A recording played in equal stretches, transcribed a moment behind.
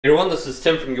Hey everyone, this is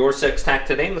Tim from Your Six Tech.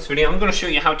 Today in this video I'm going to show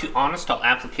you how to uninstall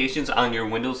applications on your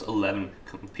Windows 11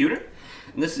 computer.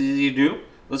 And this is easy to do.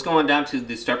 Let's go on down to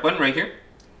the start button right here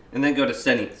and then go to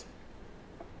settings.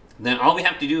 Then all we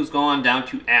have to do is go on down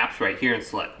to apps right here and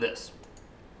select this.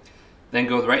 Then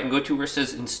go right and go to where it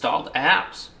says installed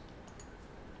apps.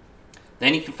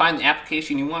 Then you can find the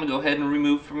application you want to go ahead and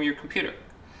remove from your computer.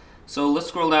 So let's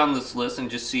scroll down this list and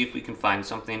just see if we can find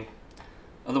something.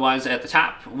 Otherwise at the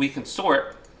top we can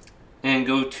sort and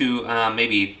go to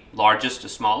maybe largest to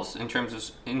smallest in terms of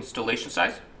installation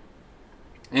size.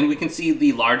 And we can see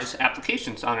the largest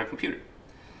applications on our computer.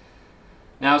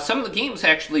 Now some of the games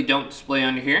actually don't display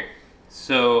under here,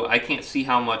 so I can't see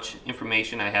how much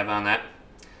information I have on that.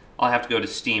 I'll have to go to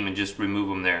Steam and just remove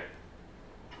them there.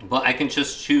 But I can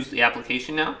just choose the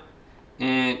application now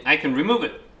and I can remove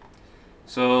it.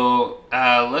 So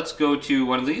let's go to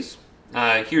one of these.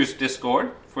 Here's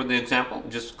Discord for the example.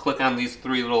 Just click on these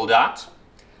three little dots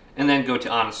and then go to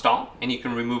uninstall, and you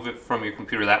can remove it from your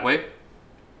computer that way.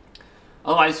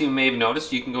 Otherwise, you may have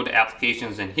noticed you can go to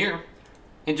applications in here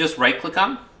and just right click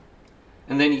on,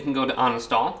 and then you can go to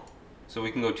uninstall. So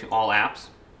we can go to all apps,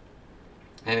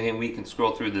 and then we can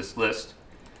scroll through this list.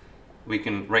 We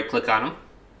can right click on them,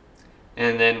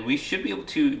 and then we should be able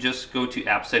to just go to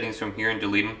app settings from here and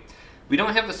delete them. We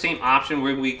don't have the same option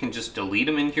where we can just delete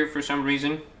them in here for some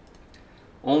reason.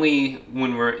 Only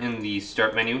when we're in the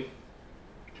start menu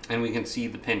and we can see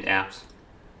the pinned apps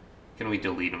can we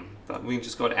delete them. But we can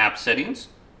just go to app settings,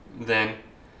 then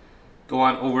go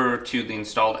on over to the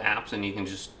installed apps and you can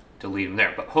just delete them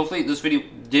there. But hopefully this video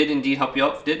did indeed help you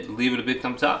out. If it did, leave it a big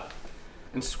thumbs up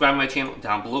and subscribe to my channel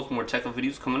down below for more technical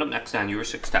videos coming up next on Your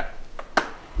Six Tech.